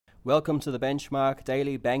Welcome to the Benchmark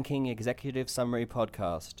Daily Banking Executive Summary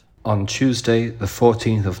Podcast. On Tuesday, the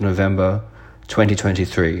 14th of November,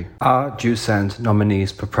 2023, are Dewsand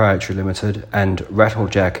Nominees Proprietary Limited and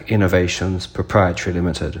Rattlejack Innovations Proprietary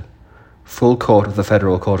Limited. Full Court of the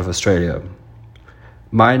Federal Court of Australia.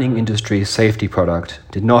 Mining Industry Safety Product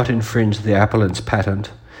did not infringe the appellant's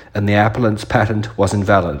patent, and the appellant's patent was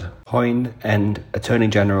invalid. Hoyne and Attorney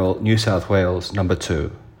General, New South Wales, No.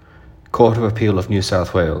 2. Court of Appeal of New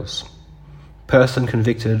South Wales. Person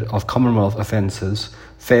convicted of Commonwealth offences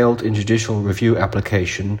failed in judicial review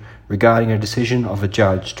application regarding a decision of a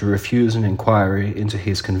judge to refuse an inquiry into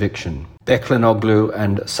his conviction. Beklanoglu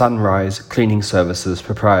and Sunrise Cleaning Services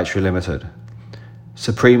Proprietary Limited.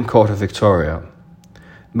 Supreme Court of Victoria.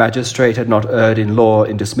 Magistrate had not erred in law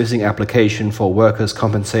in dismissing application for workers'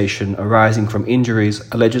 compensation arising from injuries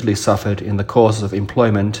allegedly suffered in the course of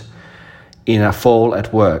employment in a fall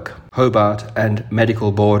at work. Hobart and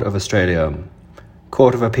Medical Board of Australia.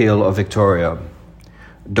 Court of Appeal of Victoria.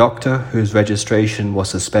 Doctor whose registration was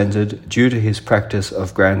suspended due to his practice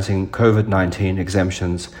of granting COVID-19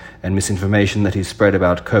 exemptions and misinformation that he spread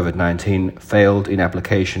about COVID-19 failed in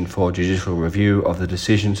application for judicial review of the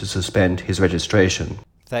decision to suspend his registration.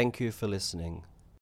 Thank you for listening.